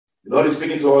The Lord is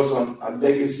speaking to us on a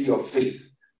legacy of faith,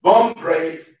 born,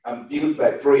 bred, and built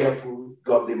by prayerful,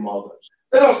 godly mothers.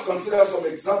 Let us consider some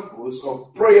examples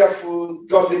of prayerful,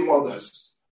 godly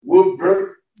mothers who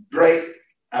birthed, bred,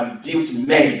 and built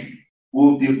men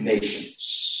who built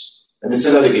nations. Let me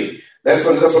say that again. Let's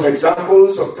consider some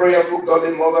examples of prayerful,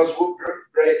 godly mothers who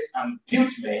birthed, bred, and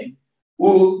built men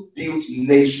who built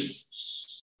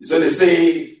nations. So they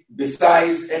say,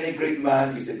 besides any great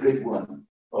man is a great woman,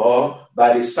 or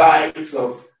by the sides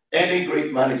of any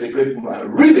great man is a great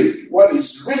woman. Really, what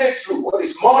is really true, what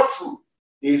is more true,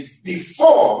 is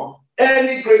before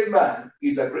any great man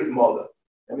is a great mother.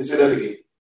 Let me say that again.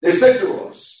 They say to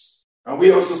us, and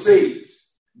we also say it,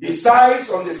 besides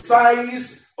on the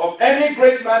size of any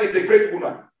great man is a great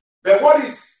woman. But what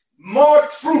is more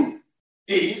true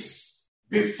is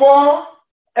before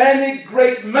any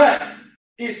great man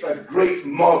is a great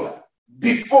mother.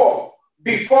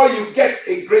 Before you get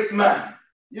a great man,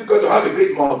 you got to have a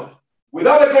great mother.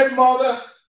 Without a great mother,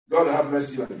 God have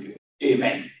mercy on you.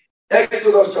 Amen.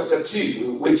 Exodus chapter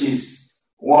 2, which is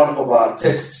one of our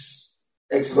texts.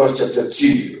 Exodus chapter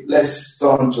 2. Let's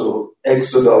turn to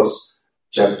Exodus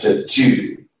chapter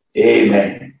 2.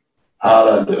 Amen.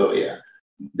 Hallelujah.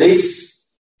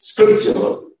 This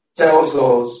scripture tells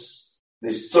us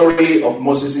the story of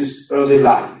Moses' early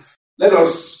life. Let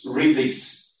us read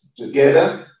this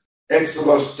together.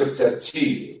 Exodus chapter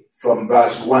 2 from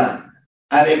verse 1.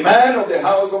 And a man of the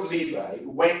house of Levi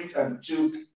went and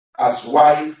took as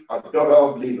wife a daughter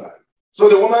of Levi. So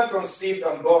the woman conceived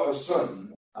and bore a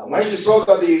son. And when she saw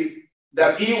that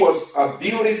he was a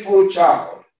beautiful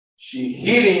child, she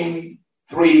hid him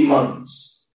 3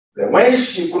 months. But when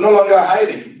she could no longer hide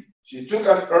him, she took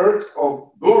an earth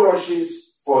of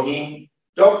bulrushes for him,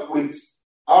 dug with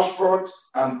asphalt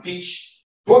and pitch,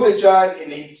 put the child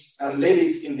in it, and laid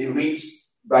it in the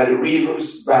reeds by the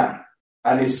river's bank.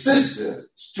 And his sister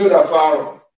stood afar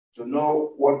off to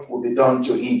know what would be done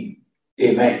to him.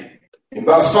 Amen. In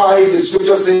verse 5, the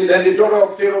scripture says, Then the daughter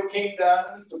of Pharaoh came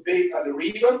down to bathe at the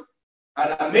river,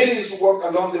 and her maidens walked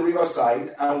along the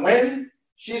riverside. And when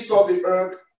she saw the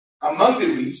earth among the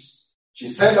reeds, she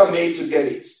sent her maid to get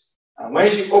it. And when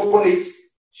she opened it,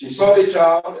 she saw the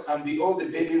child, and behold, the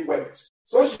baby wept.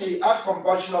 So she had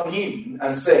compassion on him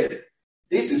and said,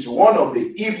 This is one of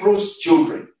the Hebrews'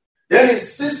 children. Then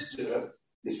his sister,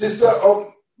 the sister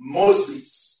of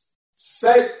Moses,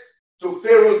 said to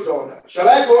Pharaoh's daughter, Shall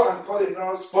I go and call a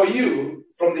nurse for you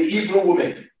from the Hebrew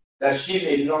woman, that she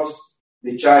may nurse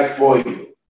the child for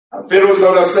you? And Pharaoh's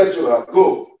daughter said to her,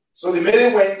 Go. So the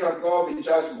maiden went and called the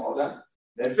child's mother.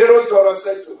 Then Pharaoh's daughter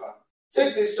said to her,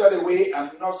 Take this child away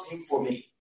and nurse him for me,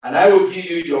 and I will give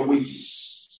you your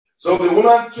wages. So the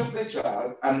woman took the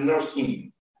child and nursed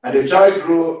him. And the child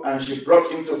grew, and she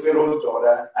brought him to Pharaoh's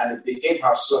daughter, and it became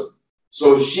her son.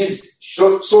 So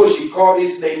she called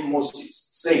his name Moses,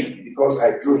 saying, Because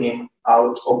I drew him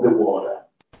out of the water.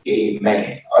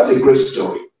 Amen. What a great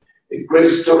story. A great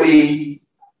story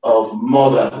of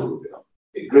motherhood.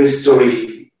 A great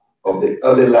story of the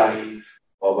early life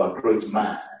of a great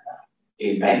man.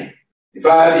 Amen.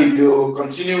 If you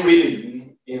continue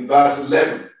reading in verse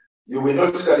 11, you will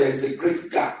notice that there is a great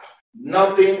gap.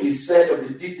 Nothing is said of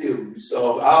the details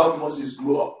of how Moses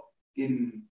grew up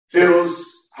in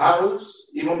Pharaoh's house,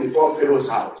 even before Pharaoh's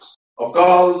house. Of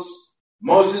course,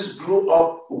 Moses grew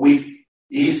up with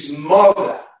his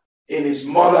mother in his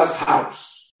mother's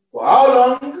house. For how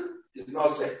long is not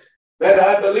said. But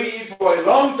I believe for a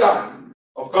long time,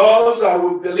 of course, I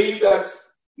would believe that,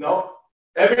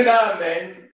 every now and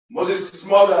then, Moses'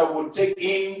 mother would take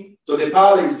him to the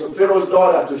palace, to Pharaoh's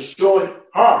daughter, to show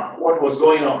her what was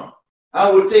going on.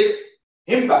 And would take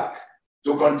him back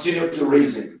to continue to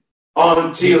raise him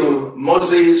until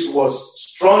Moses was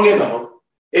strong enough,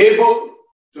 able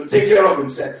to take care of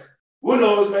himself. Who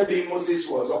knows, maybe Moses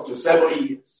was up to 7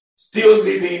 years, still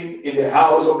living in the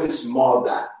house of his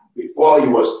mother before he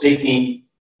was taken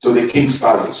to the king's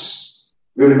palace.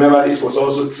 We remember this was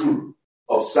also true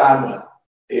of Samuel.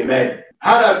 Amen.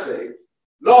 Hannah said,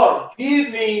 Lord,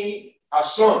 give me a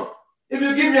son. If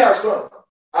you give me a son,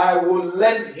 I will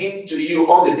lend him to you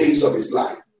all the days of his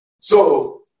life.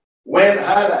 So when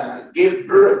Hannah gave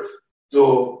birth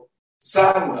to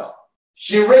Samuel,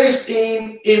 she raised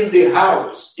him in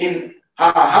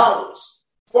her house,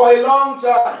 for a long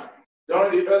time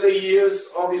during the early years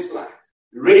of his life.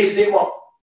 Raised him up.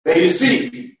 But you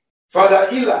see, Father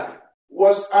Eli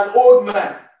was an old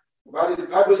man. The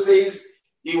Bible says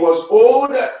he was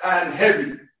old and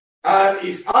heavy, and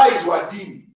his eyes were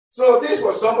dim. So this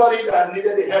was somebody that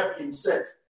needed the help himself.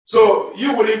 So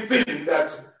you wouldn't think that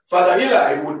Father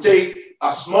Eli would take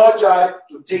a small child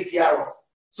to take care of.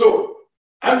 So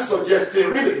I'm suggesting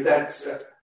really that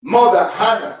Mother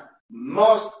Hannah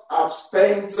must have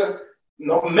spent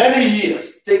many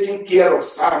years taking care of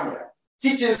Samuel,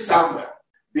 teaching Samuel,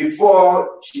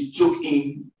 before she took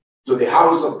him to the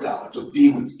house of God to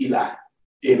be with Eli.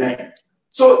 Amen.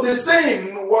 So the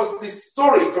same was the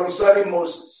story concerning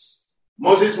Moses.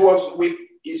 Moses was with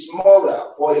his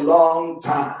mother for a long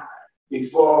time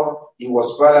before he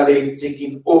was finally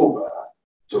taken over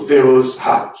to Pharaoh's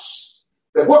house.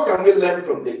 But what can we learn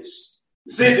from this?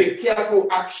 See the careful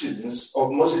actions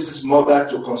of Moses' mother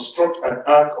to construct an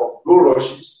ark of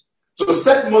bulrushes, to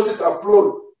set Moses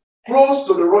afloat close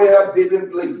to the royal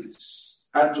bathing place,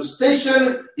 and to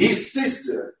station his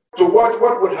sister to watch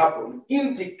what would happen,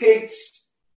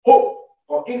 indicates hope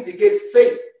or indicate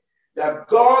faith that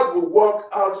God will work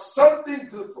out something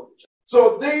good for the child.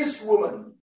 So this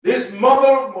woman, this mother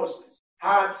of Moses,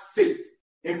 had faith.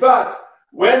 In fact,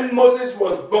 when Moses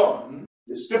was born,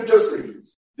 the scripture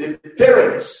says, the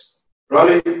parents,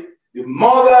 probably the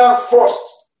mother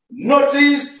first,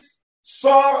 noticed,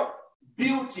 saw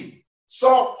beauty,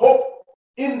 saw hope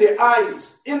in the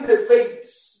eyes, in the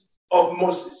face of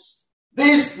Moses.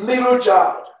 This little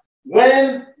child,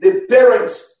 when the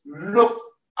parents looked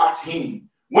at him,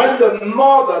 when the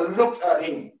mother looked at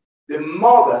him, the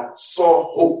mother saw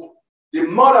hope. The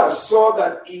mother saw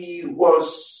that he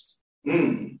was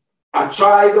a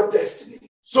child of destiny.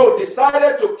 So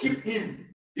decided to keep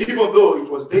him, even though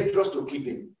it was dangerous to keep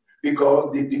him,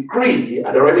 because the decree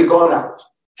had already gone out.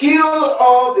 Kill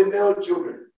all the male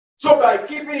children. So by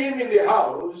keeping him in the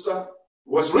house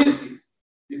was risky.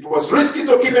 It was risky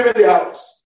to keep him in the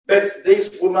house. But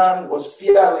this woman was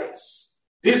fearless.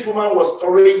 This woman was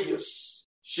courageous.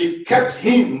 She kept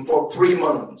him for 3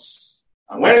 months.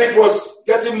 And when it was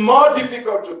getting more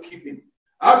difficult to keep him,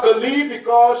 I believe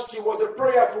because she was a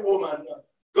prayerful woman,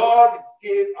 God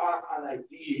gave her an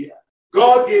idea.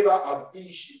 God gave her a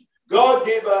vision. God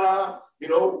gave her,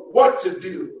 what to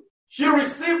do. She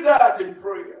received that in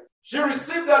prayer. She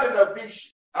received that in a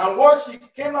vision. And what she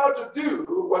came out to do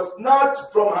was not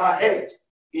from her head.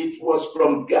 It was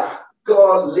from God.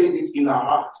 God laid it in her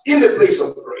heart, in the place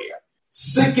of prayer.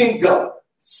 Seeking God,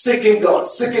 seeking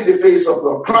the face of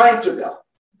God, crying to God.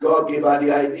 God gave her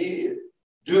the idea.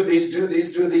 Do this, do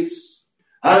this, do this.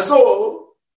 And so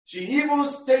she even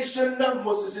stationed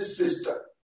Moses' sister,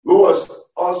 who was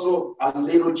also a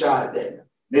little child then,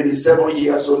 maybe 7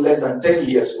 years old, less than 10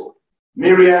 years old.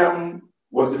 Miriam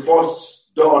was the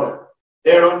first daughter,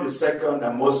 Aaron the second,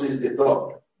 and Moses the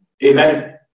third.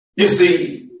 Amen. You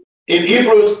see, in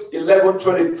Hebrews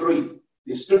 11:23,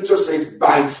 the scripture says,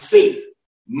 by faith,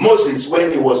 Moses,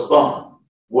 when he was born,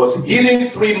 was hidden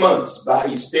 3 months by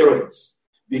his parents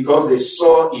because they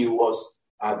saw he was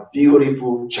a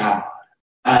beautiful child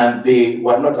and they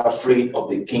were not afraid of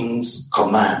the king's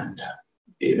command.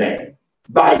 Amen.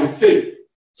 By faith.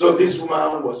 So this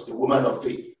woman was the woman of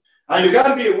faith. And you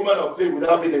can't be a woman of faith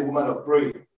without being a woman of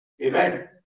prayer. Amen.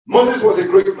 Moses was a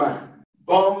great man,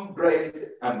 born,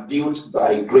 bred, and built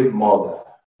by a great mother.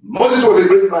 Moses was a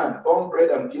great man, born, bred,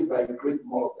 and built by a great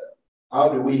mother. How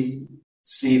do we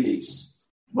see this?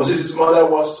 Moses' mother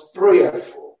was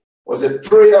prayerful, was a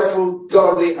prayerful,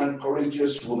 godly, and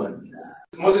courageous woman.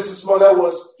 Moses' mother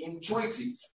was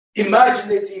intuitive,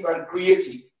 imaginative, and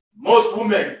creative. Most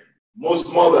women,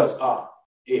 most mothers are.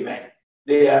 Amen.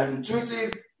 They are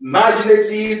intuitive,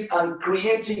 imaginative, and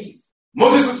creative.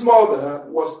 Moses' mother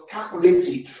was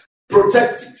calculative,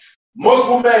 protective. Most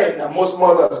women and most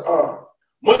mothers are.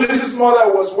 Moses'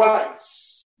 mother was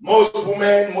wise. Most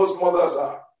women, most mothers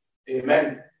are.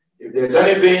 Amen. If there's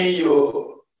anything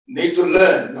you need to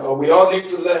learn, or we all need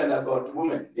to learn about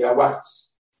women, they are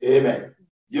wise. Amen.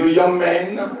 You young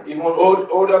men, even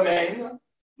older men,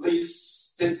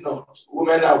 please take note.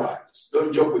 Women are wise.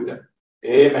 Don't joke with them.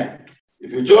 Amen.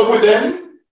 If you joke with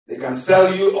them, they can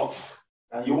sell you off,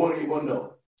 and you won't even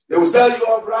know. They will sell you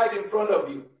off right in front of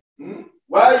you.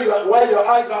 While your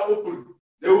eyes are open,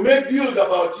 they will make deals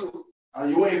about you,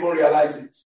 and you won't even realize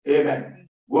it. Amen.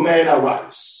 Women are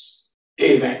wise.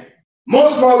 Amen.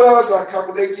 Most mothers are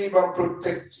calculative and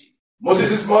protective.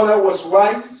 Moses' mother was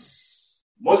wise.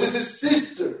 Moses'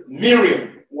 sister,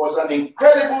 Miriam, was an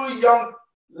incredible young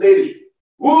lady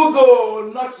who,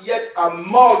 though not yet a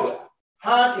mother,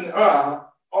 had in her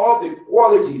all the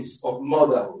qualities of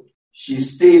motherhood. She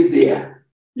stayed there.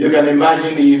 You can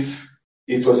imagine if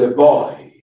it was a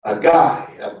boy, a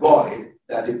boy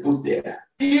that they put there.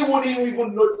 He wouldn't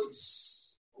even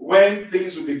notice when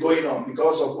things would be going on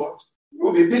because of what? He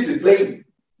would be busy playing,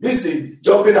 busy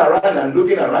jumping around and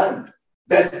looking around.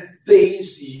 But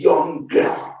this young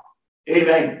girl,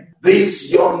 amen,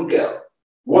 this young girl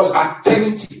was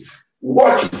attentive,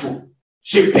 watchful,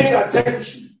 She paid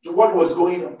attention to what was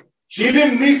going on. She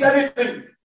didn't miss anything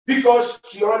because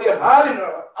she already had in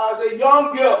her, as a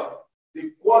young girl,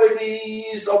 the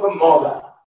qualities of a mother.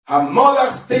 Her mother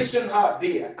stationed her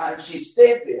there, and she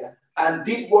stayed there and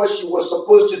did what she was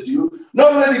supposed to do.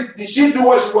 Not only did she do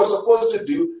what she was supposed to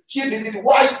do, she did it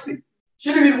wisely.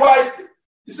 She did it wisely.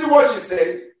 You see what she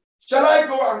said? Shall I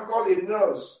go and call a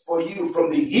nurse for you from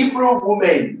the Hebrew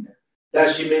woman, that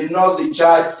she may nurse the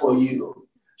child for you?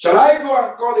 Shall I go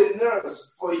and call a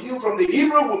nurse for you from the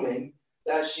Hebrew woman,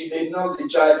 that she may nurse the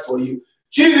child for you?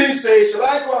 She didn't say, shall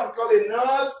I go and call a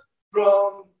nurse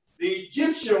from the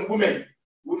Egyptian woman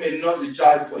who may nurse the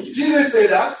child for you? She didn't say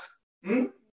that. And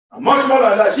much more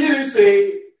than that. She didn't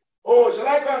say, oh, shall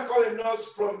I go and call a nurse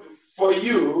for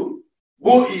you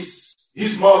who is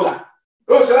his mother?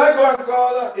 Oh, shall I go and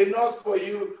call a nurse for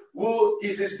you who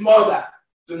is his mother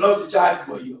to nurse the child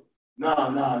for you? No.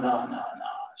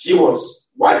 She was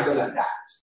wiser than that.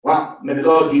 Wow, may the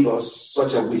Lord give us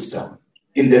such a wisdom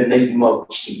in the name of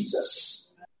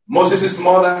Jesus. Moses'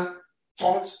 mother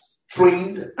taught,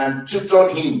 trained, and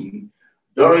tutored him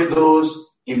during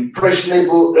those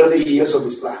impressionable early years of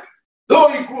his life. Though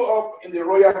he grew up in the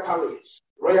royal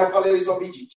palace of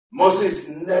Egypt, Moses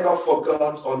never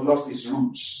forgot or lost his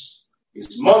roots.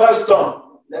 His mother's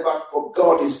tongue never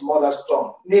forgot his mother's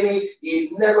tongue, meaning he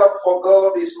never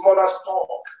forgot his mother's talk.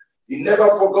 He never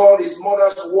forgot his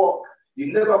mother's walk.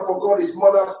 He never forgot his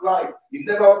mother's life. He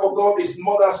never forgot his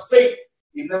mother's faith.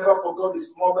 He never forgot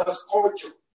his mother's culture.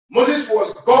 Moses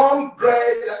was born,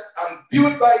 bred, and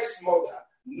built by his mother,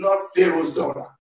 not Pharaoh's daughter.